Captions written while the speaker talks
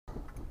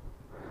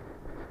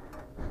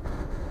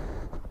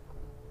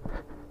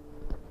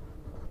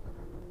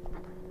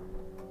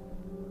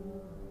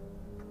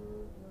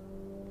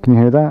Can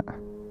you hear that?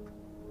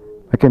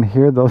 I can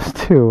hear those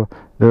two.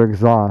 They're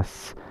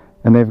exhausts.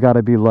 And they've got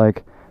to be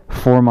like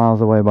 4 miles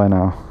away by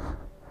now.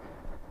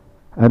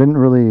 I didn't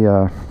really,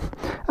 I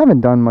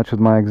haven't done much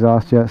with my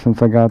exhaust yet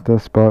since I got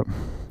this, but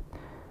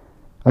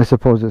I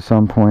suppose at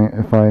some point,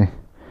 if I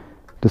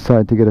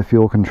decide to get a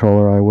fuel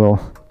controller, I will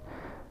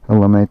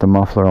eliminate the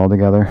muffler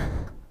altogether.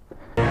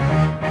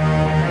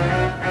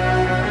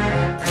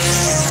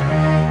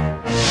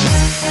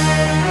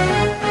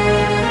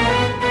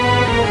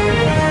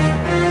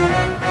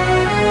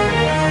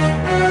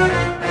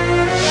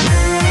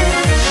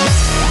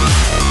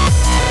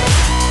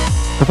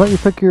 I thought you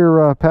took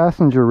your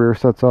passenger rear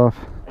sets off.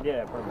 I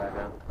did, I put them back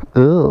on.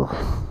 Ugh.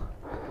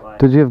 Why?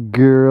 Did you have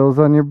girls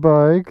on your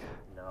bike?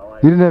 No,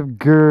 You didn't have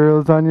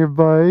girls on your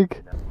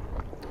bike? No.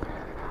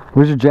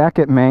 Where's your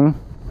jacket, Ming?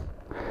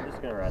 I'm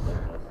just gonna ride like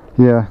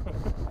this. Yeah.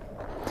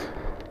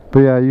 But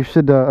yeah, you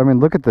should, I mean,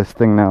 look at this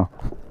thing now.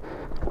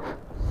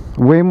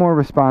 Way more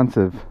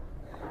responsive.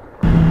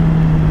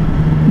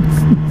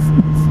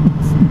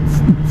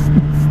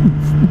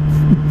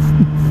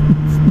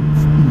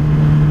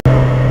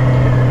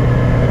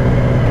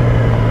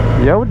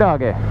 Yo,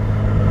 doggy.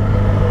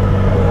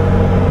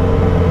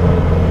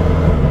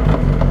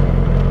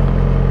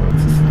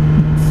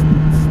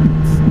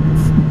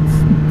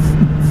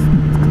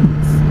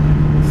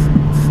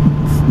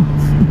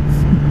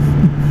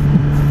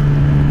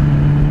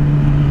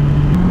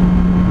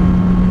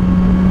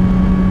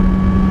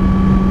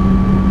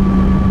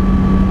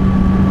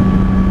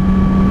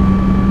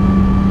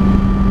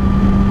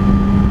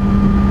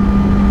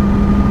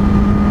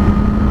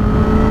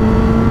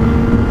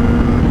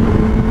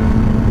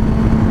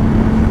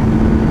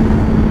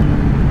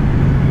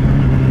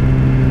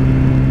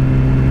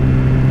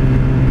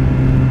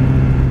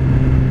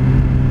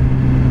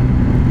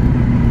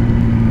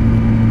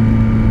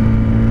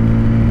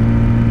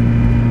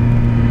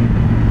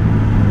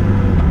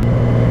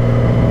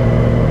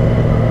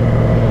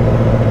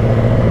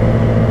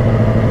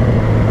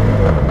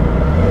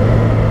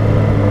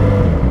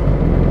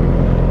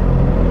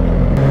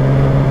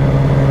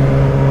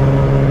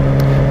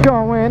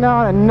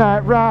 On a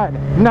night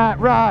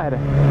ride,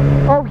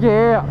 oh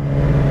yeah.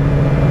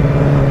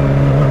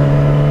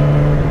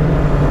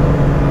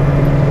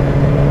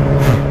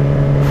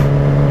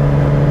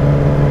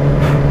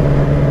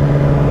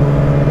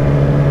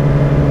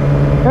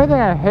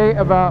 Everything I hate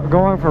about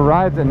going for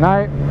rides at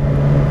night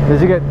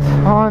is you get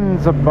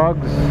tons of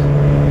bugs.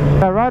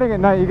 Riding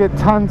at night, you get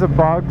tons of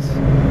bugs.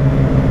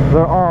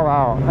 They're all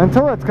out.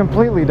 Until it's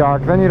completely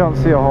dark, then you don't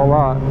see a whole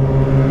lot.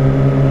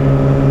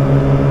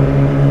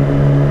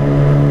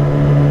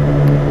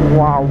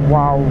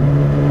 Wow.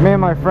 Me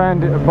and my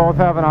friend both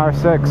have an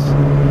R6,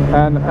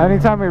 and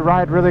anytime we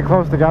ride really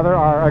close together,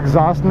 our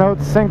exhaust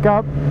notes sync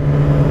up.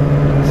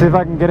 See if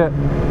I can get it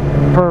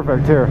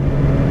perfect here.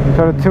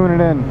 Try to tune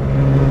it in.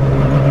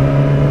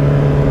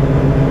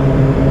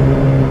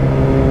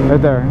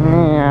 Right there.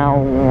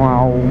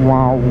 Wow.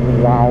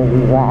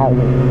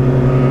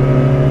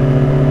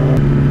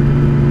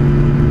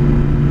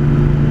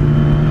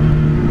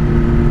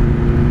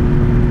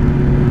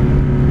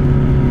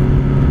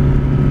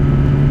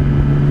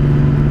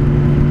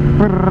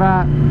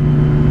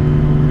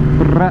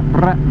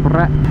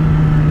 Brah.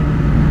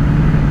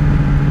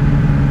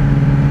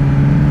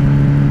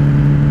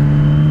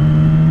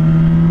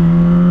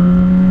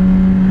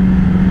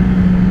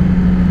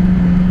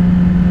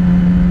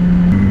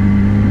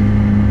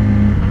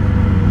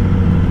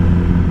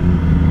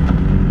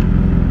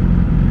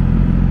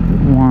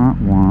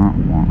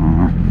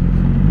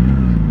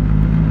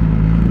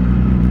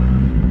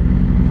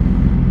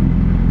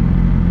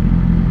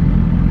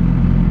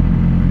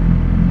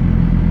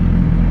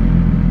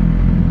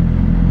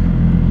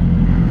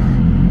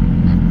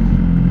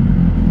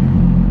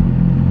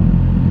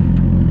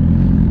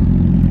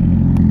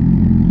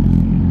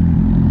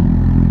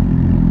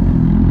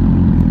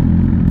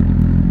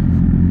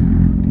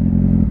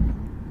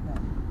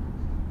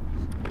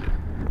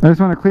 I just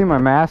want to clean my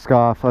mask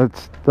off.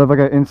 It's like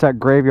an insect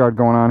graveyard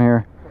going on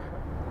here.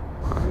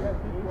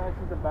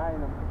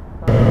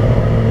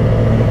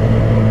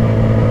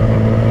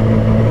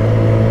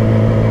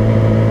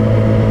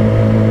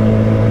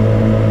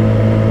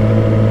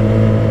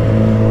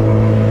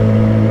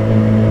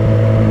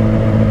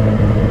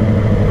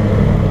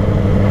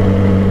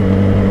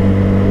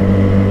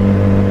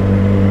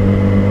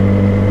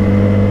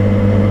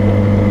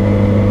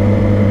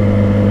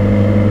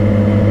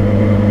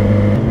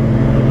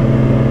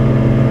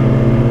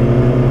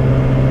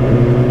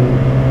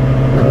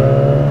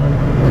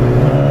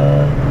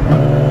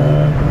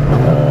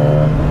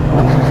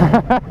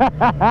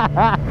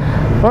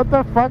 What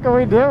the fuck are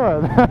we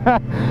doing?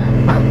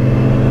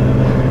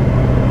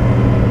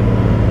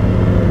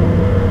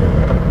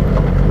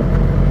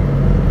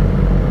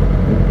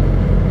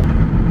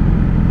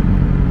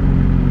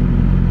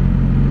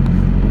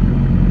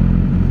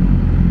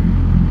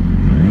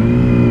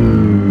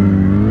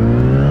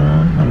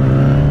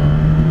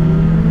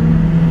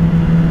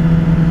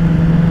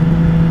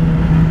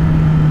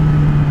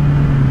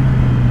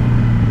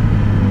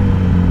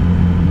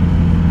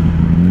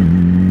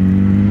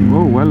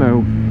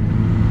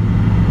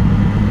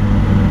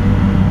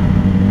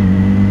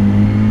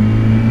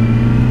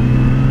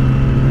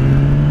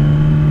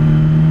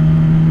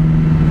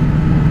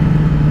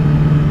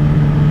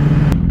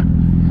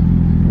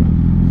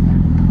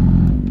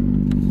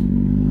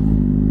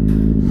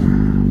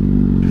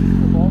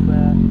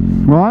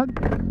 What?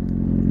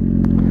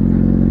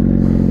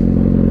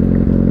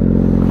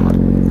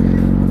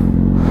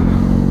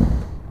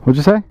 What'd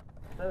you say?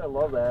 I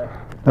love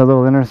that. That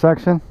little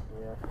intersection?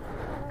 Yeah.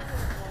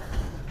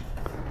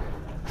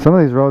 Some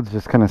of these roads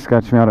just kind of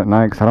sketch me out at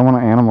night because I don't want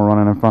an animal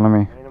running in front of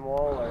me. Animal,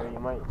 or you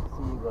might see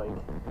like,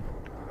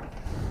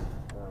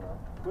 I don't know.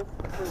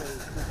 Cruising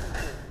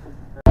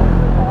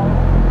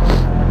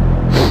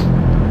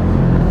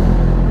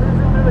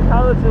through the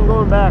college and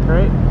going back,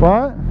 right?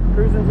 What?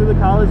 Cruising through the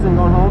college and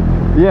going home?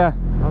 Yeah.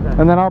 Okay.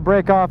 And then I'll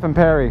break off and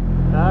parry.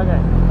 Okay.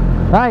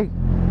 Hey,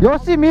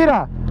 Yoshi,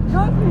 mira!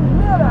 Yoshi,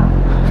 mira!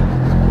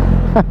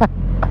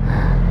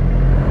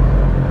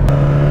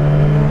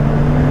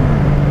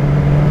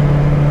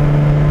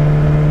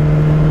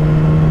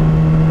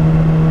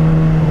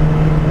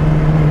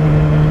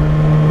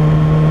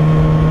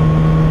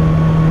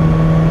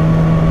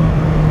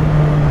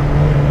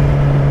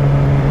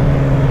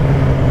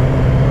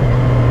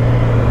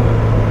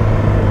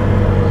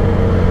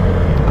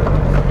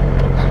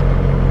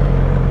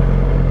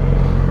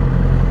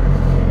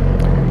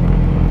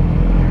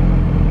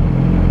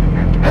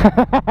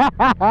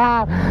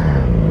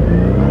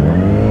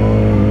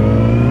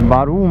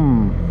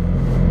 Barum.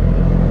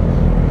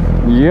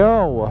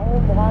 Yo. Oh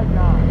my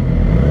god.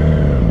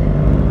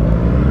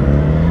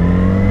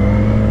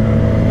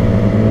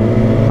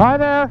 Hi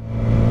there.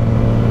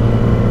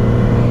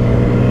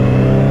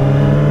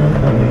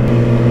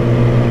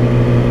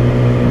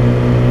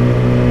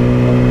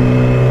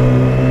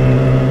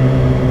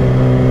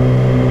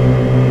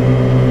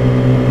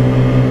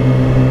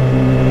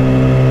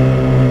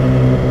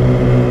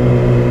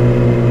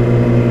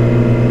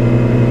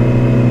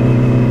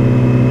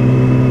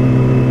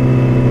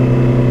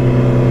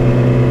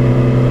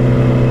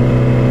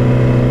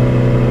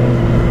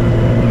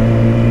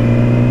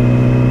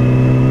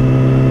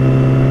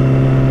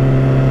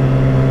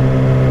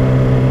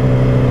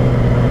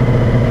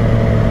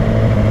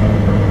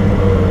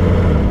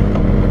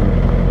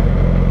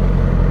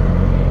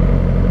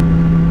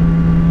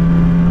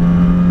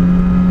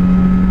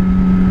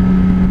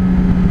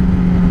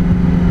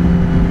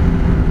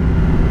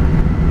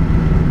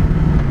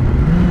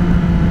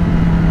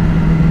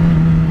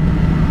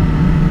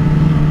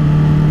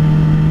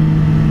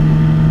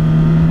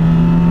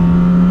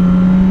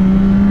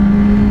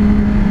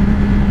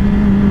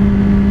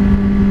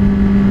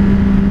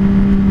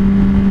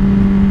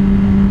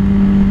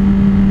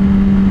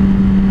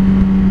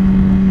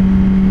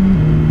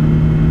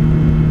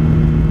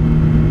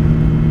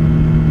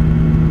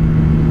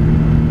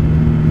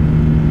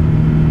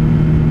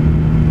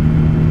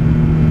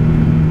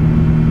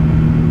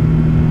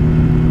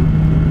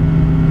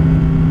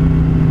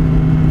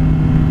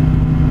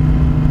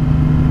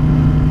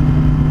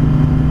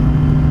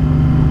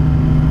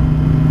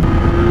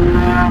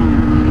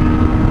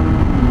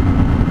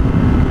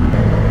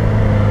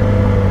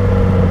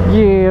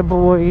 Yeah,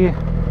 boy.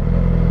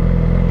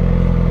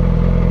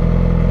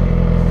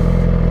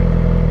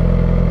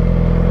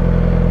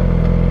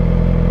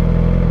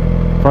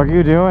 Fuck are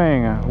you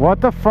doing? What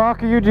the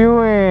fuck are you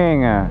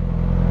doing?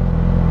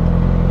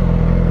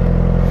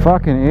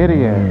 Fucking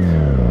idiot.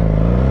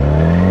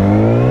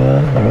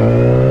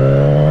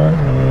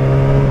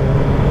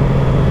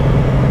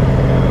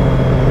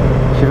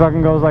 She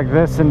fucking goes like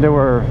this into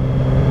her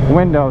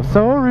window.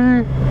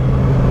 Sorry.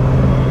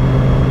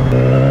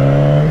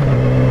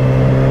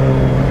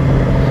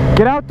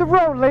 Get out the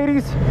road,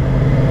 ladies.